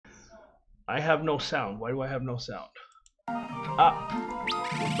I have no sound. Why do I have no sound? Ah,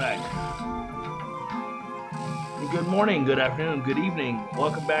 we're back. Good morning, good afternoon, good evening.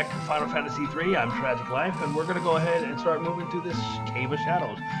 Welcome back to Final Fantasy III. I'm Tragic Life, and we're going to go ahead and start moving through this Cave of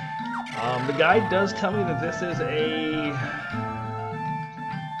Shadows. The guide does tell me that this is a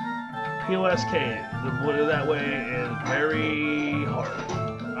POS cave. The wood that way is very hard.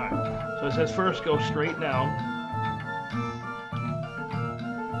 Alright, so it says first go straight down.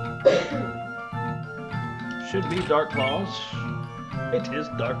 Should be Dark Claws. It is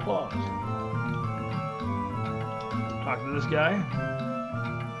Dark Claws. Talk to this guy.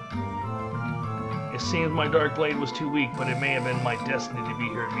 It seems my Dark Blade was too weak, but it may have been my destiny to be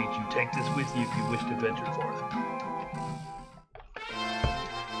here to meet you. Take this with you if you wish to venture forth.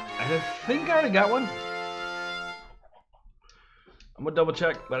 I think I already got one. I'm gonna double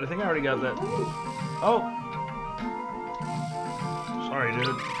check, but I think I already got that. Oh! Sorry, dude.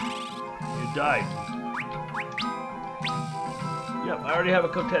 You died. Yep, I already have a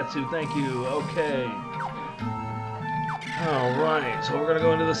Kotetsu, thank you. Okay. Alright, so we're gonna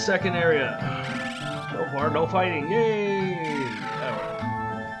go into the second area. So far, no fighting. Yay!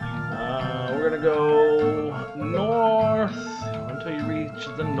 Alright. We're gonna go north until you reach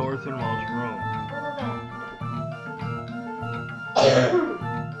the northernmost room.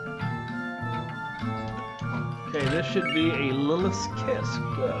 Okay, this should be a Lilith's Kiss.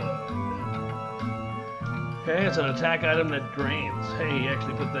 Good. Okay, it's an attack item that drains. Hey, he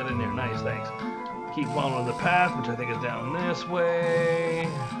actually put that in there. Nice, thanks. Keep following the path, which I think is down this way.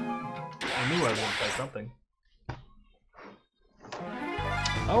 I knew I was going to play something.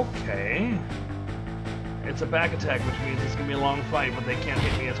 Okay. It's a back attack, which means it's going to be a long fight, but they can't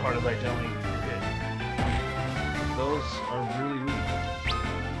hit me as hard as I generally did. Those are really weak.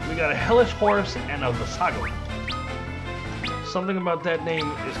 We got a Hellish Horse and a Visago. Something about that name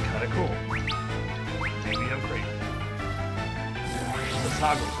is kind of cool. Maybe I'm crazy.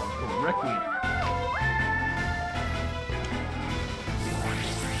 Visago sounds cool. Requiem.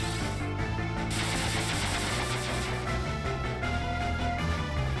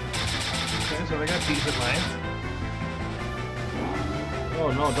 Okay, so they got decent life. Oh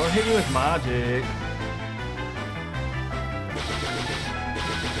no, don't hit me with magic.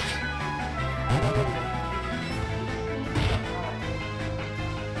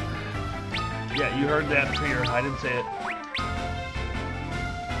 Yeah, you heard that fear. I didn't say it.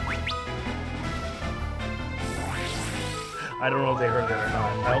 I don't know if they heard that or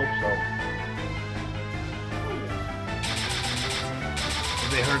not. I hope so. If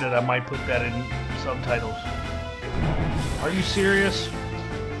they heard it, I might put that in subtitles. Are you serious?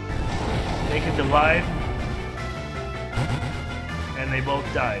 They can divide? And they both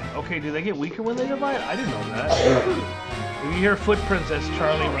died. Okay, do they get weaker when they divide? I didn't know that. If you hear footprints, that's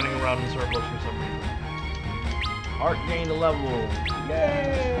Charlie running around in circles for some reason. Art gained a level.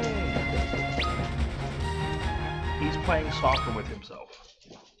 Yay! He's playing soccer with himself.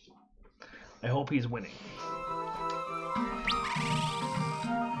 I hope he's winning.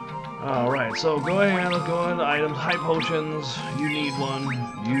 Alright, so go ahead, let's go into items. High potions. You need one.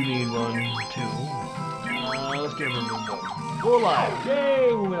 You need one, too. Let's give him one. Go alive.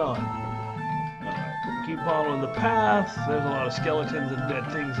 Yay! Moving on. Keep following the path. There's a lot of skeletons and dead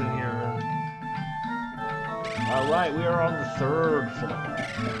things in here. Alright, we are on the 3rd floor.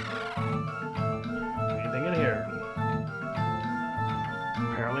 Anything in here?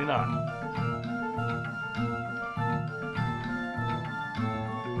 Apparently not.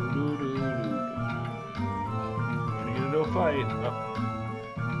 We're gonna get into a fight.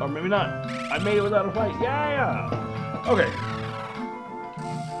 Oh. Or maybe not. I made it without a fight. Yeah! Okay.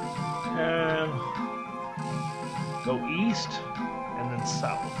 And go east and then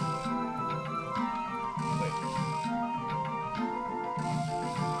south. Wait.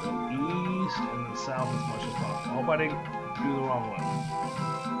 Go east and then south as much as possible. I hope I didn't do the wrong one.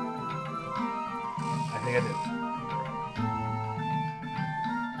 I think I did.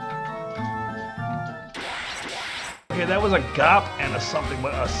 Okay, that was a Gop and a something,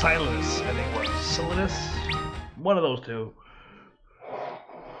 but a Silenus, I think it was. Silenus? One of those two.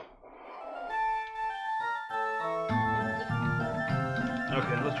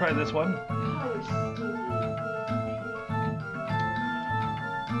 Okay, let's try this one.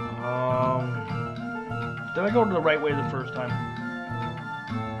 Did I go to the right way the first time?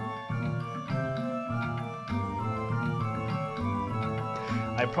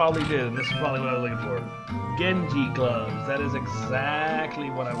 I probably did, and this is probably what I was looking for. Genji gloves. That is exactly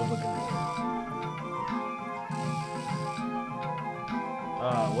what I was looking for.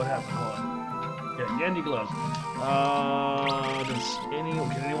 What happened? Hold on. Okay, Genji gloves. Can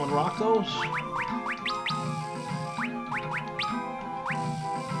anyone rock those?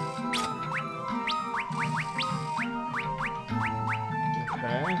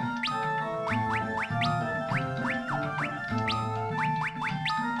 Okay.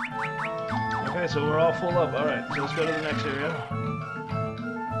 Okay, so we're all full up. Alright, so let's go to the next area.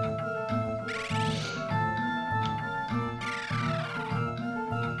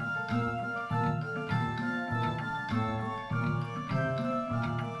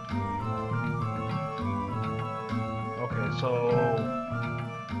 Okay, so...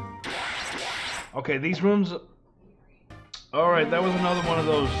 Okay, these rooms... Alright, that was another one of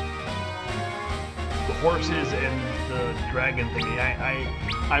those horses and the dragon thingy.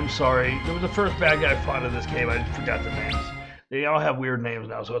 I'm sorry. There was the first bad guy I fought in this game. I just forgot their names. They all have weird names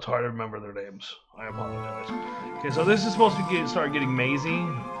now, so it's hard to remember their names. I apologize. Okay, so this is supposed to start getting mazy.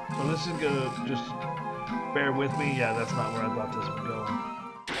 So this is gonna just bear with me. Yeah, that's not where I thought this would go.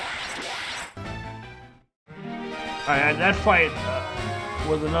 Alright, and that fight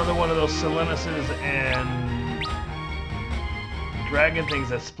was another one of those Selenuses and dragon things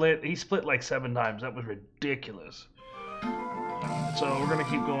that split. He split like 7 times. That was ridiculous. So we're gonna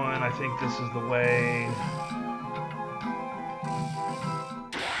keep going. I think this is the way.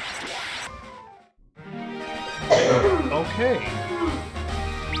 Okay.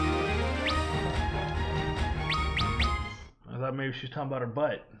 I thought maybe she was talking about her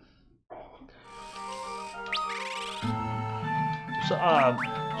butt.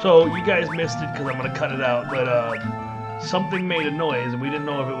 So you guys missed it because I'm gonna cut it out, but something made a noise, and we didn't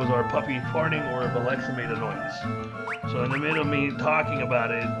know if it was our puppy farting or if Alexa made a noise. So in the middle of me talking about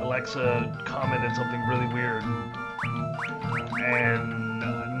it, Alexa commented something really weird, and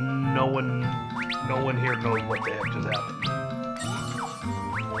no one here knows what the heck just happened.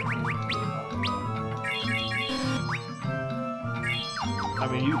 I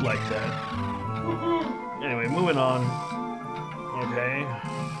mean, you'd like that. Anyway, moving on. Okay.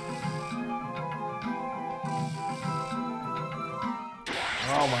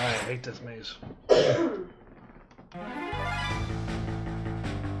 Oh my, I hate this maze.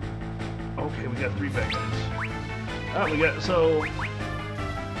 Okay, we got 3 bad guys. We got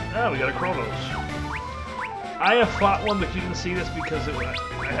a Kronos. I have fought one, but you can see this because I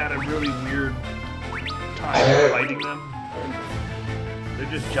had a really weird time fighting them. They're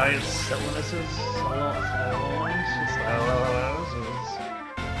just giant Selenuses.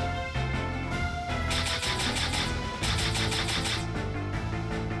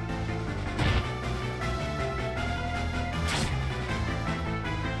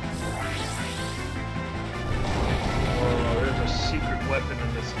 Weapon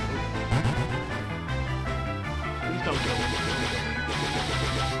in this movie. Please don't kill me.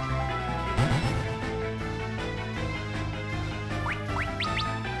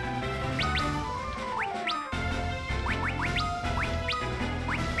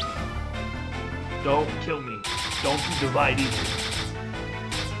 Don't kill me. Don't you divide either.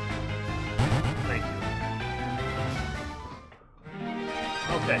 Thank you.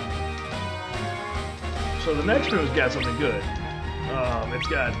 Okay. So the next room's got something good. It's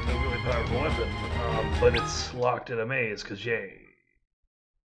got a really powerful weapon, but it's locked in a maze, because yay.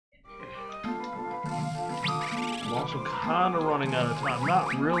 I'm also kind of running out of time.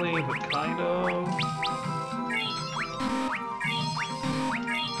 Not really, but kind of.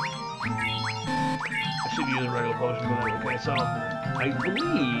 I should use a regular potion for that. Okay, so I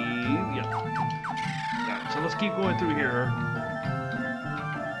believe, yeah. Alright, so let's keep going through here.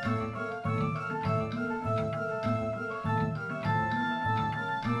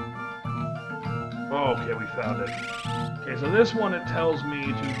 Okay, we found it. Okay, so this one, it tells me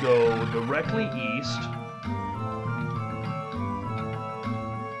to go directly east.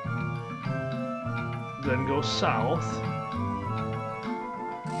 Then go south.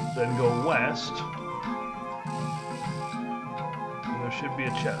 Then go west. And there should be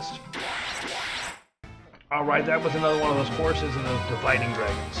a chest. Alright, that was another one of those horses and those dividing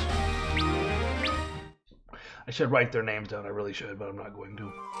dragons. I should write their names down, I really should, but I'm not going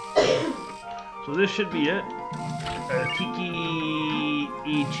to. So this should be it. Tiki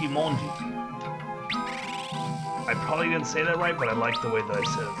Ichimonji. I probably didn't say that right, but I like the way that I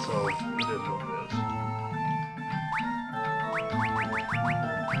said it, so it is what it is.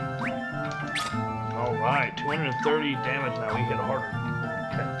 Alright, 230 damage now, we hit harder.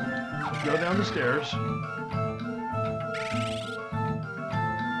 Okay, let's go down the stairs.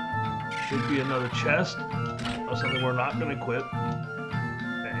 Should be another chest, or something we're not going to equip.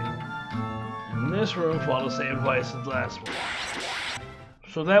 In this room, follow the same advice as the last one.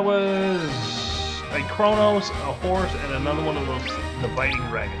 So that was a Kronos, a horse, and another one of those the biting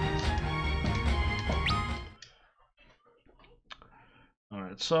dragons.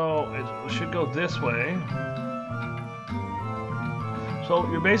 Alright, so it should go this way. So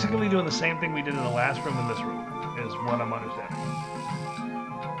you're basically doing the same thing we did in the last room in this room, is what I'm understanding.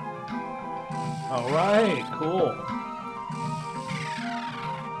 Alright, cool.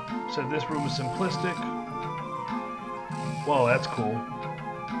 So this room is simplistic. Whoa, that's cool.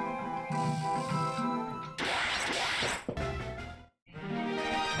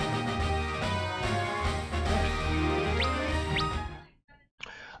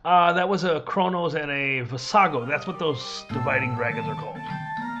 That was a Kronos and a Visago. That's what those dividing dragons are called.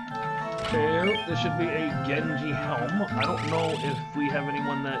 Okay, this should be a Genji helm. I don't know if we have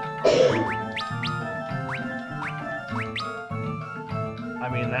anyone that... I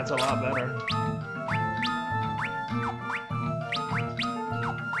mean, that's a lot better.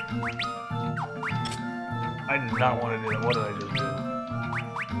 I did not want to do that. What did I just do?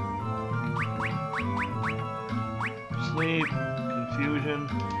 Sleep, confusion.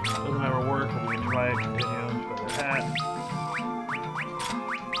 Doesn't ever work, but we can try it. Continue. Feather hat.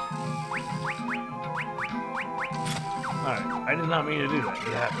 Alright, I did not mean to do that.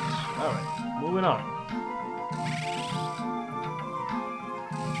 It happens. Alright, moving on.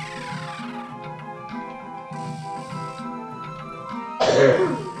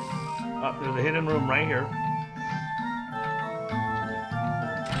 Oh, there's a hidden room right here.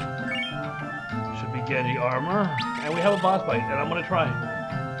 Should be Genji armor. And we have a boss fight, and I'm gonna try.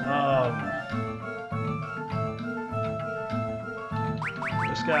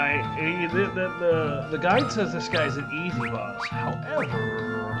 This guy, the guide says this guy's an easy boss.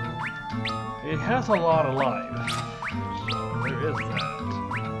 However, it has a lot of life. So there is that.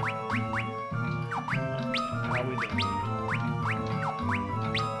 How we doing?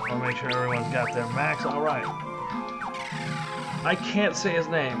 Wanna make sure everyone's got their max. Alright. I can't say his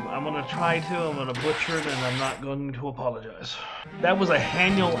name. I'm gonna try to, I'm gonna butcher it, and I'm not going to apologize. That was a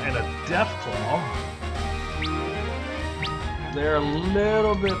Haniel and a Deathclaw. They're a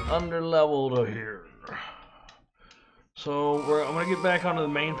little bit under-leveled here. So I'm gonna get back onto the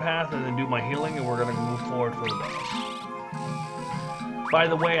main path and then do my healing, and we're gonna move forward for the boss. By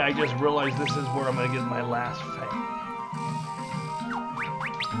the way, I just realized this is where I'm gonna get my last fang.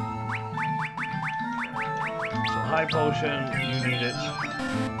 High potion, you need it.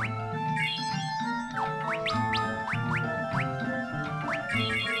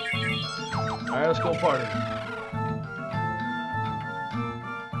 Alright, let's go party.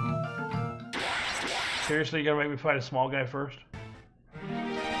 Seriously, you gonna make me fight a small guy first?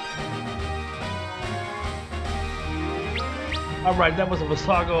 Alright, that was a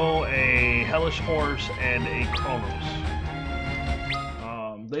Visago, a Hellish Horse, and a Kronos.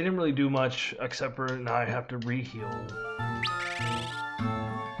 They didn't really do much, except for now I have to re-heal.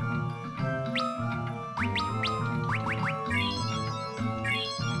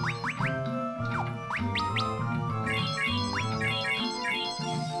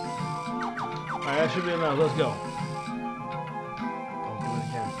 Alright, that should be enough. Let's go. Don't do it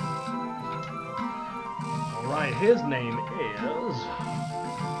again. Alright, his name is...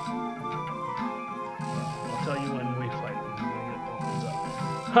 I'll tell you when we fight.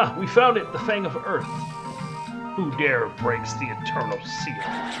 Ha! We found it! The Fang of Earth! Who dare breaks the eternal seal?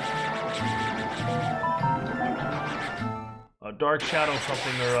 A dark shadow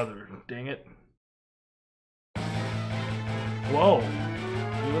something or other. Dang it. Whoa!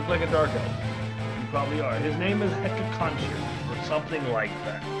 You look like a dark elf. You probably are. His name is Hecatoncheir, or something like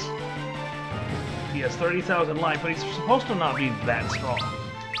that. He has 30,000 life, but he's supposed to not be that strong.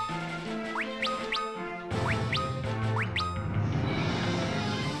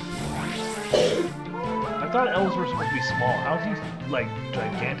 I thought elves were supposed to be small. How is he, like,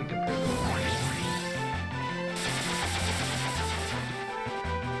 gigantic compared to them?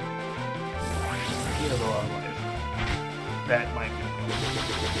 He has a lot of life. That might be.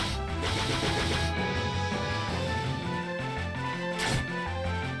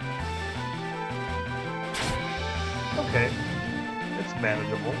 Okay. It's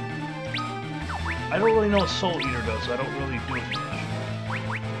manageable. I don't really know what Soul Eater does, so I don't really do it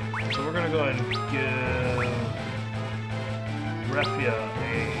much. So we're gonna go ahead and give Refia a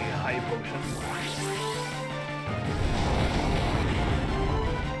high potion.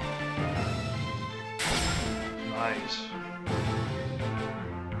 Nice.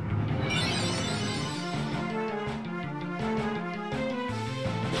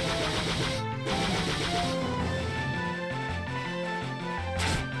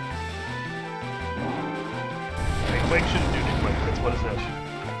 Wait, shouldn't do too much. What is this?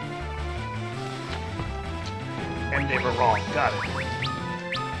 They were wrong. Got it.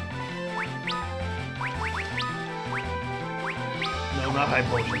 No, not high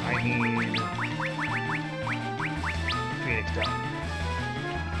potion. I need Phoenix down.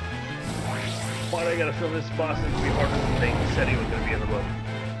 Why do I gotta fill this boss is gonna be harder than they said he was gonna be in the book?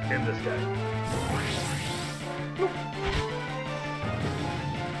 And this guy.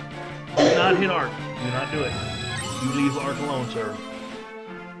 Do not hit Ark. Do not do it. You leave Ark alone, sir.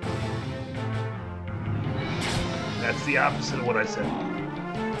 That's the opposite of what I said.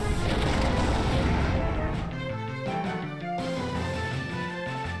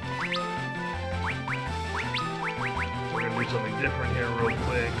 We're gonna do something different here real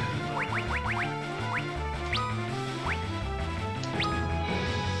quick.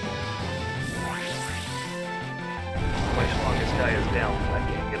 My strongest guy is down. I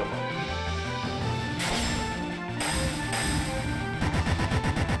can't get him up.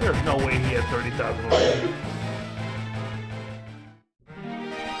 There's no way he had 30,000 life.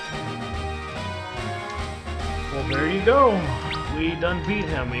 Well, there you go. We done beat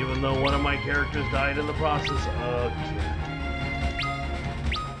him, even though one of my characters died in the process again.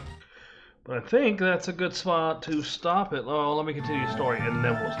 But I think that's a good spot to stop it. Oh, let me continue the story, and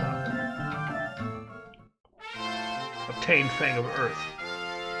then we'll stop. Obtain Fang of Earth.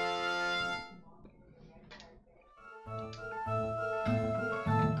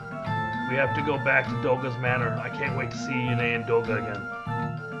 We have to go back to Doga's Manor. I can't wait to see Yune and Doga again.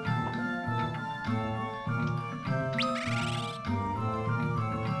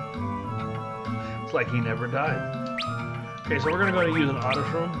 It's like he never died. Okay, so we're gonna go to use an auto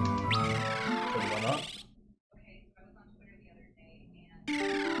shroom. Put one up.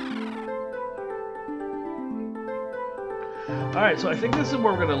 Alright, so I think this is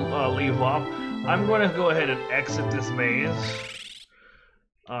where we're gonna leave off. I'm gonna go ahead and exit this maze.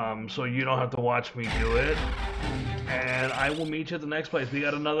 So you don't have to watch me do it. And I will meet you at the next place. We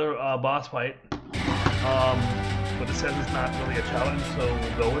got another boss fight. But it says it's not really a challenge, so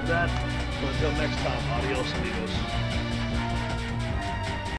we'll go with that. So until next time, adios amigos.